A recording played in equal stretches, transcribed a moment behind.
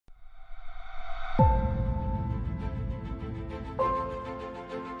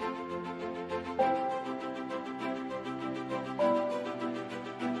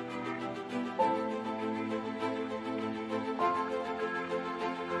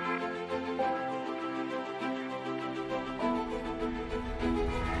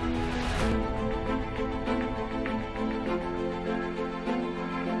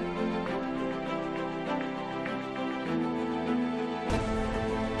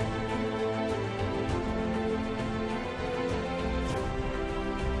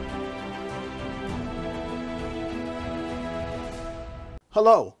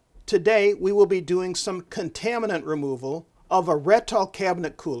Hello, today we will be doing some contaminant removal of a Rittal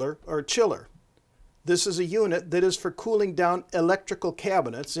cabinet cooler or chiller. This is a unit that is for cooling down electrical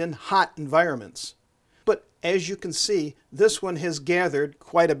cabinets in hot environments. But as you can see, this one has gathered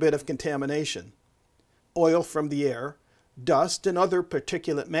quite a bit of contamination. Oil from the air, dust, and other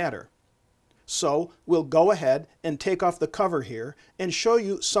particulate matter. So we'll go ahead and take off the cover here and show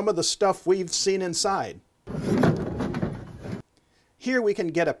you some of the stuff we've seen inside. Here we can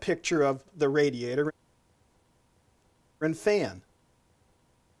get a picture of the radiator and fan.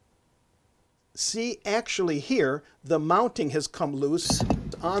 See, actually here, the mounting has come loose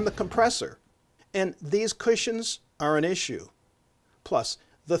on the compressor, and these cushions are an issue. Plus,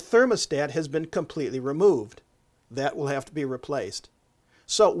 the thermostat has been completely removed. That will have to be replaced.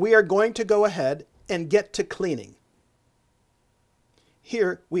 So we are going to go ahead and get to cleaning.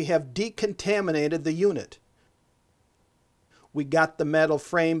 Here we have decontaminated the unit. We got the metal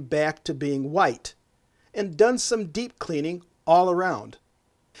frame back to being white and done some deep cleaning all around.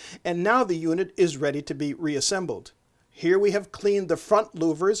 And now the unit is ready to be reassembled. Here we have cleaned the front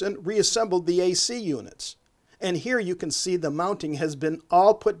louvers and reassembled the AC units. And here you can see the mounting has been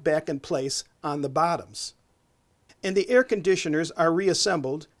all put back in place on the bottoms. And the air conditioners are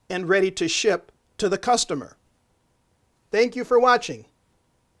reassembled and ready to ship to the customer. Thank you for watching.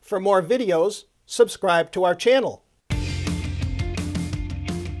 For more videos, subscribe to our channel.